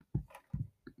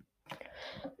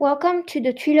Welcome to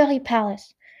the Tuileries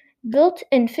Palace. Built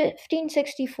in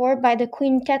 1564 by the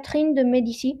Queen Catherine de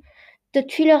Medici, the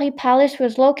Tuileries Palace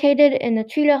was located in the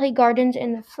Tuileries Gardens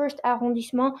in the first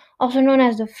arrondissement, also known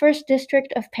as the first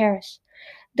district of Paris.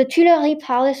 The Tuileries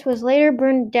Palace was later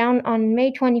burned down on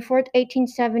May 24,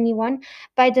 1871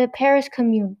 by the Paris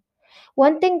Commune.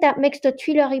 One thing that makes the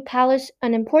Tuileries Palace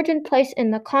an important place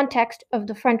in the context of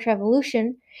the French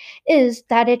Revolution is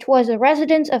that it was a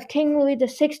residence of King Louis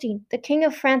XVI, the King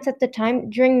of France at the time,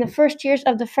 during the first years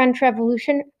of the French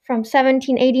Revolution from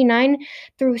 1789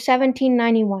 through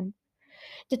 1791.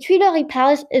 The Tuileries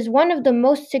Palace is one of the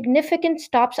most significant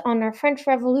stops on our French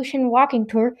Revolution walking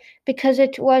tour because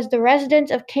it was the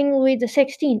residence of King Louis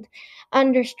XVI,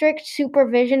 under strict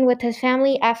supervision with his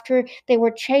family after they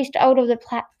were chased out of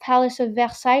the Palace of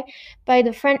Versailles by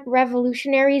the French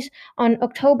revolutionaries on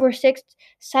October 6,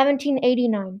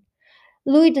 1789.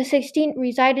 Louis XVI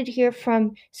resided here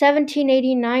from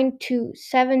 1789 to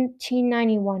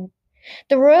 1791.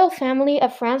 The royal family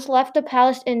of France left the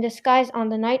palace in disguise on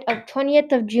the night of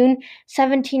 20th of June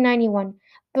 1791,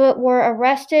 but were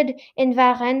arrested in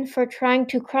Varennes for trying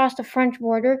to cross the French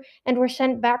border and were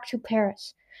sent back to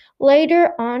Paris.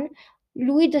 Later on,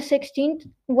 Louis XVI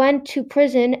went to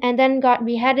prison and then got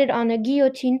beheaded on a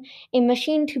guillotine, a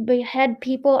machine to behead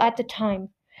people at the time.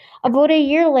 About a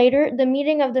year later, the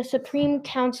meeting of the Supreme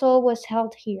Council was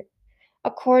held here,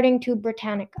 according to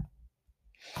Britannica.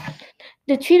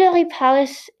 The Tuileries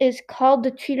Palace is called the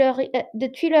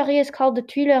Tuileries is called the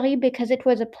Tuileries because it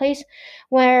was a place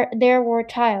where there were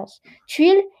tiles.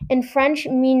 Tuile in French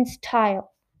means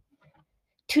tile.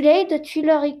 Today, the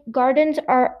Tuileries Gardens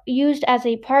are used as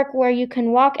a park where you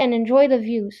can walk and enjoy the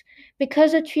views.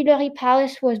 Because the Tuileries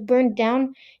Palace was burned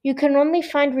down, you can only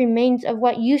find remains of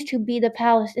what used to be the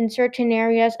palace in certain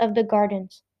areas of the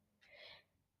gardens.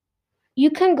 You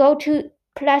can go to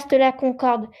Place de la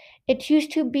Concorde. It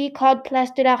used to be called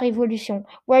Place de la Révolution,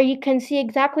 where you can see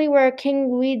exactly where King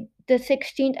Louis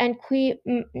XVI and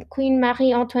Queen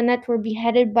Marie Antoinette were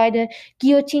beheaded by the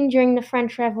guillotine during the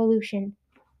French Revolution.